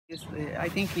I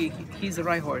think he's the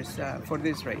right horse for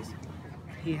this race.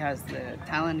 He has the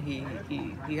talent.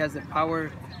 He has the power,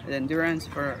 the endurance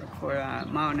for a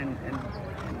mile and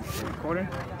quarter,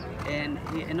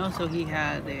 and also he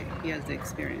has the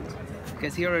experience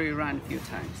because he already ran a few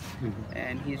times,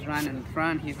 and he's run in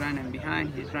front, he's running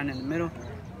behind, he's running in the middle,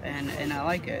 and I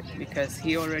like it because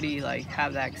he already like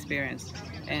have that experience.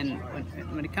 And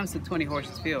when it comes to 20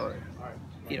 horses field,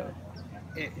 you know,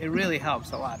 it really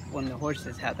helps a lot when the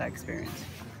horses have that experience.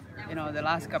 You know, the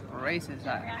last couple of races,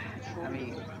 I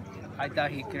mean, I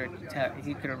thought he could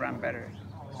have run better.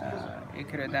 He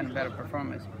could have done a better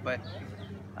performance, but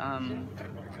I mean,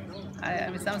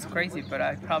 it sounds crazy, but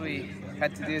I probably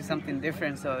had to do something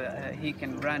different so he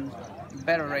can run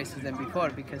better races than before,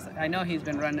 because I know he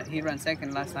ran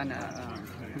second last time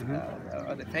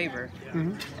of the favor,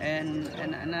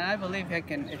 and I believe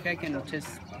if I can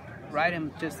just ride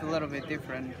him just a little bit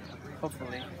different,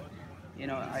 hopefully, you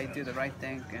know, I do the right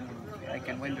thing and I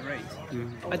can win the race.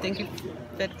 I think he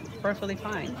did perfectly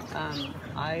fine.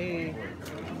 I've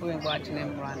been watching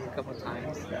him run a couple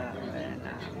times,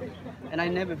 and I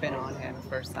never been on him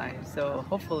first time. So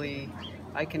hopefully,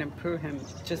 I can improve him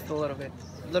just a little bit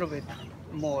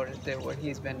more than what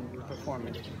he's been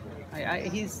performing.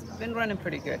 He's been running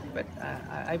pretty good, but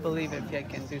I believe if I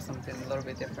can do something a little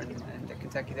bit different in the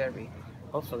Kentucky Derby,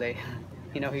 hopefully,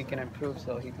 you know, he can improve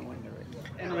so he can win the race.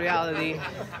 In reality,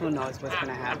 who knows what's going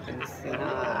to happen? You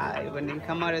know, when you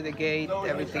come out of the gate,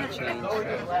 everything changes.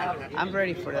 So I'm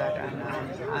ready for that, and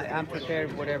I'm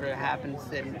prepared whatever happens,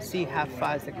 and see how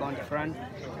fast they go in the front.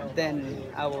 Then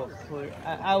I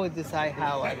will decide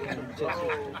how I can just,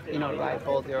 you know, ride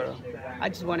Bold Euro. I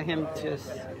just want him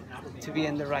to be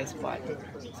in the right spot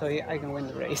so I can win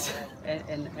the race.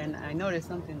 And I noticed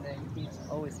something that he's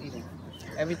always eating.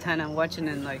 Every time I'm watching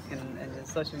him, like in the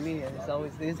social media,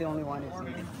 he's the only one who's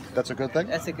eating. That's a good thing?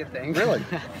 That's a good thing. Really?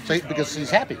 So because he's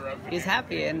happy? He's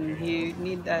happy, and he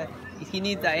needs that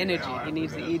energy. He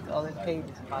needs to eat all his cake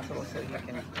as possible so he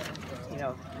can, you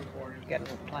know, get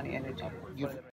plenty of energy.